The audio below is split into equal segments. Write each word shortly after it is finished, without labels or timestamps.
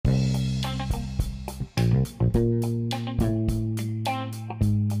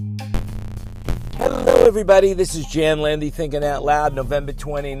Hello, everybody. This is Jan Landy Thinking Out Loud, November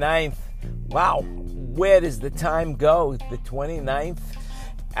 29th. Wow, where does the time go? The 29th?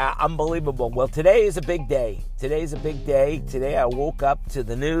 Unbelievable. Well, today is a big day. Today I woke up to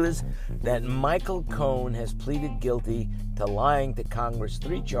the news that Michael Cohen has pleaded guilty to lying to Congress,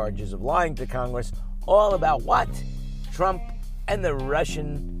 3 charges of lying to Congress, all about what? Trump and the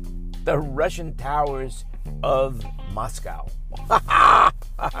Russian towers of Moscow.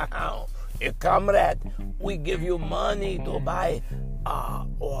 Hey, comrade, we give you money to buy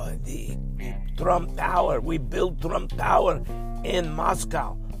the Trump Tower. We built Trump Tower in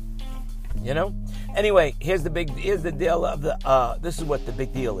Moscow. You know? Anyway, here's the deal of the, this is what the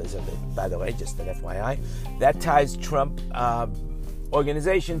big deal is of it, by the way, just an FYI. That ties Trump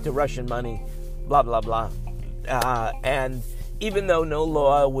organization to Russian money, blah, blah, blah. And even though no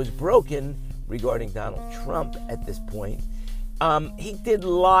law was broken regarding Donald Trump at this point, he did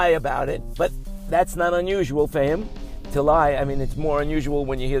lie about it, but that's not unusual for him to lie. I mean, it's more unusual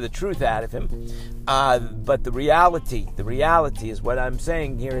when you hear the truth out of him. But the reality is what I'm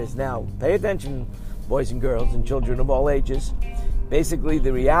saying here is now, pay attention, boys and girls and children of all ages. Basically,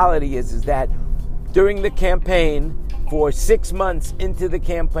 the reality is that during the campaign, for 6 months into the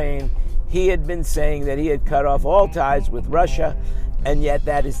campaign, he had been saying that he had cut off all ties with Russia, and yet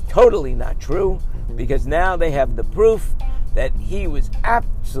that is totally not true, because now they have the proof that he was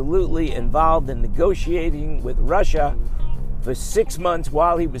absolutely involved in negotiating with Russia for 6 months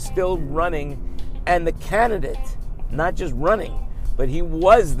while he was still running, and the candidate, not just running, but he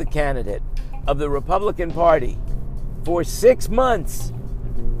was the candidate of the Republican Party for 6 months.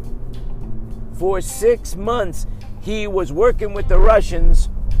 For 6 months, he was working with the Russians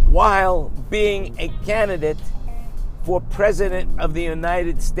while being a candidate for President of the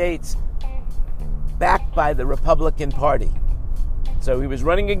United States, backed by the Republican Party. So he was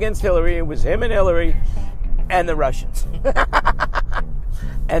running against Hillary. It was him and Hillary and the Russians.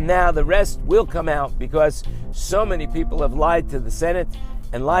 And now the rest will come out because so many people have lied to the Senate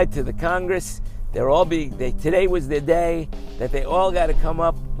and lied to the Congress. Today was their day that they all got to come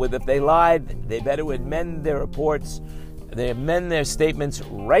up with, if they lied, they better amend their reports. They amend their statements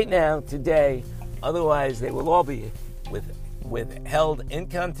right now, today. Otherwise, they will all be held in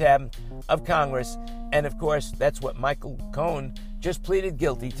contempt of Congress. And of course, that's what Michael Cohen just pleaded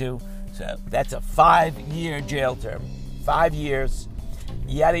guilty to. So that's a 5-year jail term. 5 years.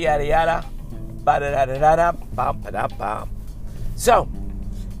 Yada, yada, yada. Ba-da-da-da-da-da. Bum-ba-da-bum. So,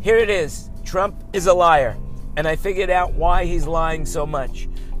 here it is. Trump is a liar. And I figured out why he's lying so much.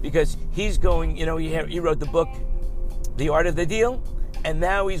 Because he's going, he wrote the book, The Art of the Deal. And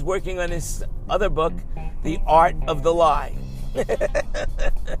now he's working on his other book, The Art of the Lie.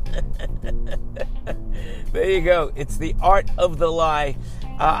 There you go. It's The Art of the Lie.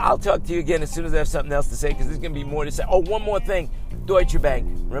 I'll talk to you again as soon as I have something else to say, because there's going to be more to say. Oh, one more thing. Deutsche Bank.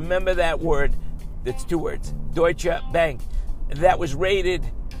 Remember that word. It's 2 words. Deutsche Bank. That was raided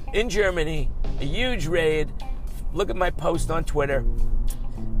in Germany. A huge raid. Look at my post on Twitter.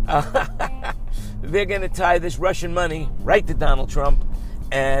 They're going to tie this Russian money right to Donald Trump.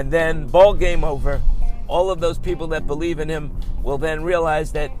 And then ball game over. All of those people that believe in him will then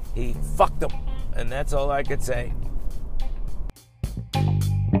realize that he fucked them. And that's all I could say.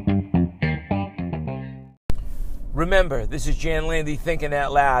 Remember, this is Jan Landy Thinking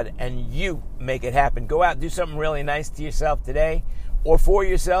Out Loud, and you make it happen. Go out and do something really nice to yourself today, or for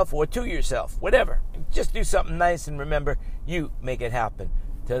yourself, or to yourself, whatever. Just do something nice, and remember, you make it happen.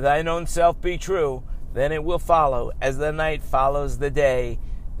 To thine own self be true, then it will follow, as the night follows the day,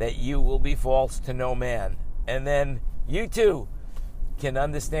 that you will be false to no man. And then you too can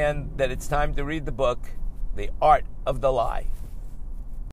understand that it's time to read the book, The Art of the Lie.